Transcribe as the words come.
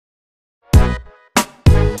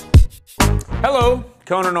Hello,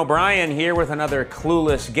 Conan O'Brien here with another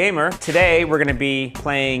Clueless Gamer. Today we're going to be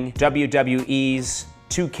playing WWE's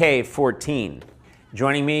 2K14.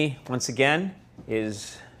 Joining me once again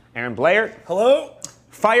is Aaron Blair. Hello.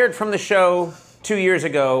 Fired from the show 2 years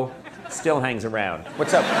ago, still hangs around.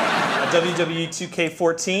 What's up? WWE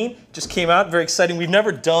 2K14 just came out, very exciting. We've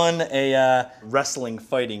never done a wrestling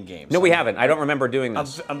fighting game. No, we haven't. I don't remember doing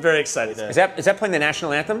this. I'm very excited. Is that playing the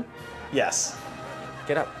national anthem? Yes.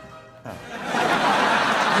 Get up. Oh.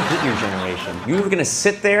 I hate your generation. You were gonna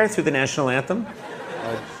sit there through the national anthem?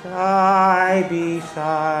 Side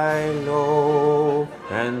beside low,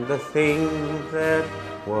 and the thing that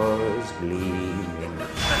was gleaming.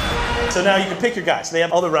 So now you can pick your guys. They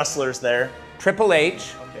have all the wrestlers there. Triple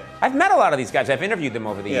H. Okay. I've met a lot of these guys. I've interviewed them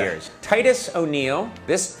over the years. Titus O'Neil.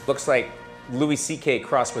 This looks like Louis C.K.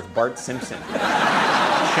 crossed with Bart Simpson.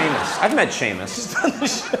 Sheamus. I've met Sheamus.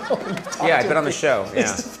 He's been on the show. Yeah, I've been on the show.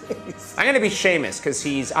 Yeah. I'm gonna be Sheamus because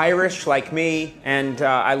he's Irish like me, and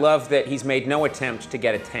I love that he's made no attempt to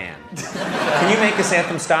get a tan. Can you make this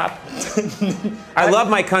anthem stop? I love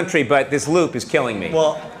my country, but this loop is killing me.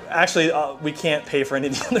 Well, actually, we can't pay for any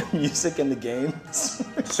of the other music in the game.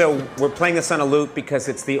 So we're playing this on a loop because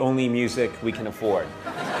it's the only music we can afford.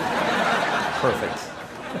 Perfect.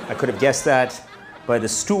 I could have guessed that by the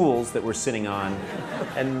stools that we're sitting on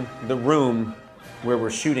and the room where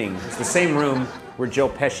we're shooting. It's the same room where Joe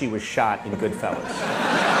Pesci was shot in Goodfellas.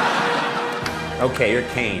 Okay, you're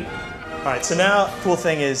Kane. All right, so now the cool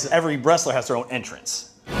thing is every wrestler has their own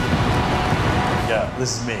entrance. Yeah,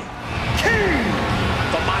 this is me. Kane!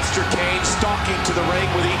 The monster Kane stalking to the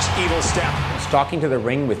ring with each evil step. Stalking to the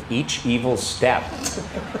ring with each evil step.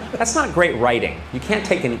 That's not great writing. You can't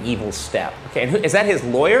take an evil step. Okay, and is that his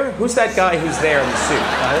lawyer? Who's that guy who's there in the suit?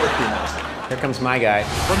 Here comes my guy.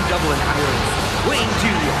 From Dublin, Ireland, weighing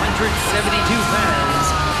 272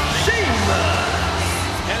 pounds,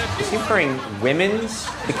 Sheamus. Is he wearing women's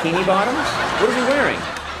bikini bottoms? What is he wearing?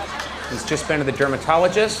 He's just been to the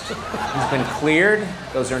dermatologist. He's been cleared.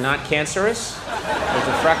 Those are not cancerous. Those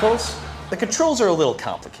are freckles. The controls are a little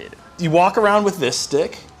complicated. You walk around with this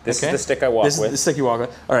stick. This is the stick I walk with. This is the stick you walk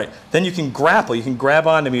with. All right. Then you can grapple. You can grab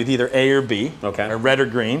onto me with either A or B. Okay. Or red or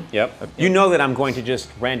green. Yep. You know that I'm going to just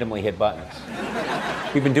randomly hit buttons.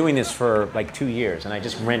 We've been doing this for like 2 years, and I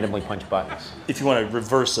just randomly punch buttons. If you want to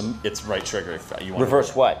reverse them, it's right trigger. If you want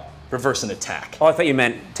reverse what? Reverse an attack. Oh, I thought you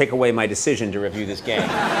meant take away my decision to review this game. So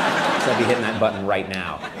I'd be hitting that button right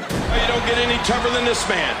now. You don't get any tougher than this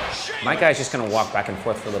man. My guy's just gonna walk back and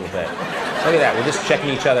forth for a little bit. Look at that, we're just checking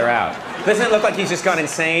each other out. Doesn't it look like he's just gone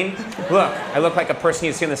insane? Look, I look like a person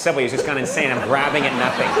you'd see on the subway who's just gone insane. I'm grabbing at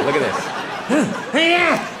nothing. Look at this.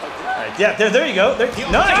 Right, yeah, there you go. Nice!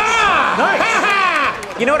 Ah!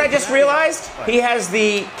 Nice! You know what I just realized? He has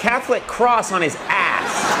the Catholic cross on his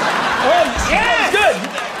ass. Oh, yes! Good!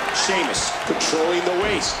 Sheamus controlling the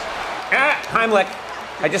waist. Heimlich.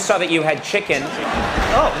 I just saw that you had chicken.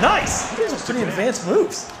 Oh, nice! These are pretty advanced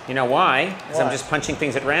moves. You know why? Because I'm just punching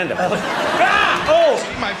things at random. Oh!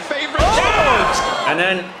 My favorite. Oh! And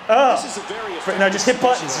then, This is a very No, just hit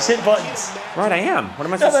buttons. Just hit buttons. right, I am. What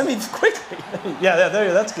am I No, supposed that means quickly. Yeah,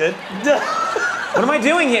 there. That's good. What am I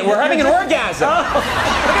doing here? We're having an orgasm. Look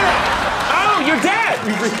at that. Oh, you're dead.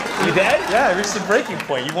 You dead? Yeah, I reached the breaking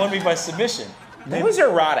point. You won me by submission. That was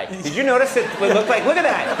erotic. Did you notice it looked like, look at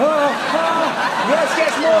that.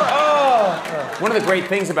 Yes, more. Oh. One of the great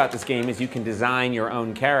things about this game is you can design your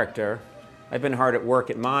own character. I've been hard at work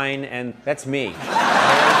at mine, and that's me.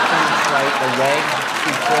 Right, the leg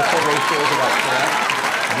to torso ratio is about correct.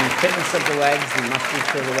 The fitness of the legs, the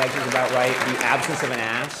musculature of the legs is about right. The absence of an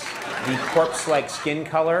ass. The corpse-like skin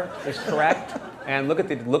color is correct. And look at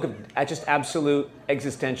the look of just absolute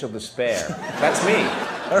existential despair. That's me.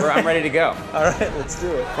 I'm ready to go. All right, let's do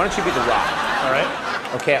it. Why don't you be The Rock? All right.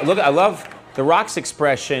 Okay, look, I love The Rock's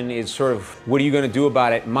expression is sort of, what are you going to do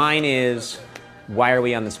about it? Mine is, why are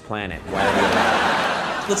we on this planet? Why are we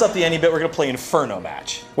alive? Let's up the ante bit. We're going to play Inferno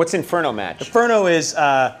match. What's Inferno match? Inferno is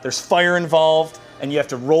there's fire involved, and you have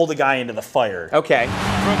to roll the guy into the fire. Okay.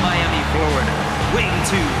 From Miami, Florida, weighing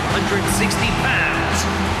 260 pounds,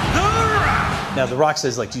 The Rock. Now, The Rock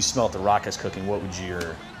says, like, do you smell what The Rock is cooking? What would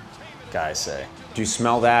your guy say? Do you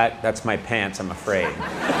smell that? That's my pants, I'm afraid.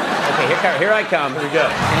 Okay, here I come. Here we go.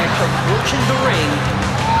 And approaching the ring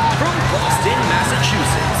from Boston,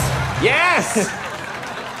 Massachusetts. Yes!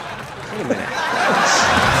 Wait a minute.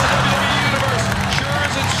 universe sure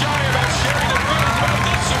isn't shy about sharing the news about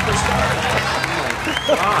this superstar.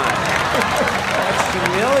 God. That's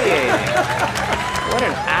humiliating. What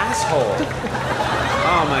an asshole.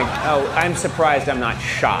 Oh, I'm surprised I'm not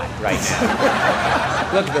shot right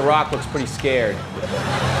now. Look, The Rock looks pretty scared.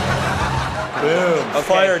 Boom. Okay.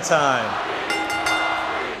 Fire time.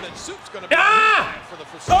 Ah!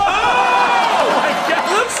 Oh my God!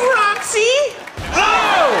 Looks Roxy!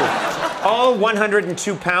 Oh! All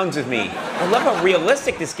 102 pounds of me. I love how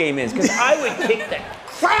realistic this game is, because I would kick the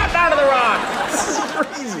crap out of the rock. This is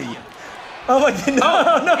crazy. Oh my God! No,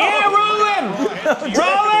 Oh, no. yeah, roll him!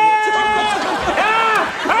 Roll him!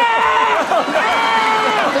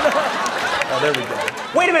 Oh, there we go.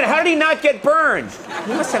 Wait a minute, how did he not get burned?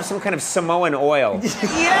 He must have some kind of Samoan oil.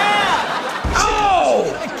 Yeah! Oh!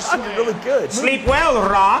 Really good. Sleep well,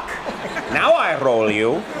 rock. Now I roll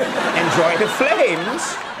you. Enjoy the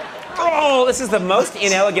flames. Oh, this is the most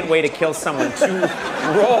inelegant way to kill someone, to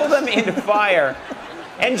roll them into fire.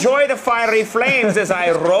 Enjoy the fiery flames as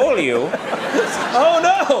I roll you. Oh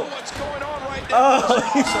no! What's going on right now? Oh,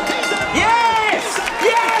 Yes!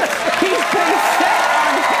 Yes! He's been set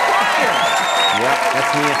on fire! Yep,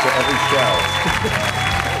 that's me after every show.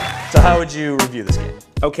 so how would you review this game?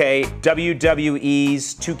 Okay,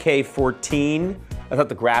 WWE's 2K14. I thought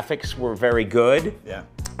the graphics were very good. Yeah.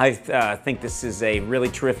 I think this is a really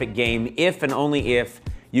terrific game if and only if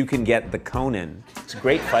you can get the Conan. It's a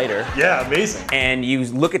great fighter. Yeah, amazing. And you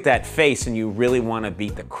look at that face and you really want to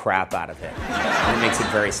beat the crap out of it. And it makes it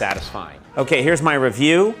very satisfying. Okay, here's my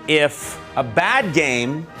review. If a bad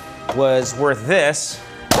game was worth this,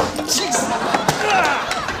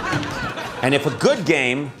 and if a good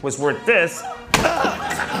game was worth this,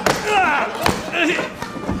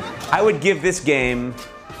 I would give this game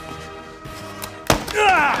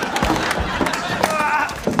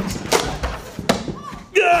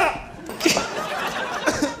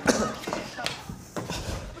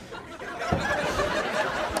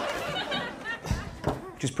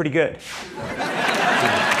which is pretty good.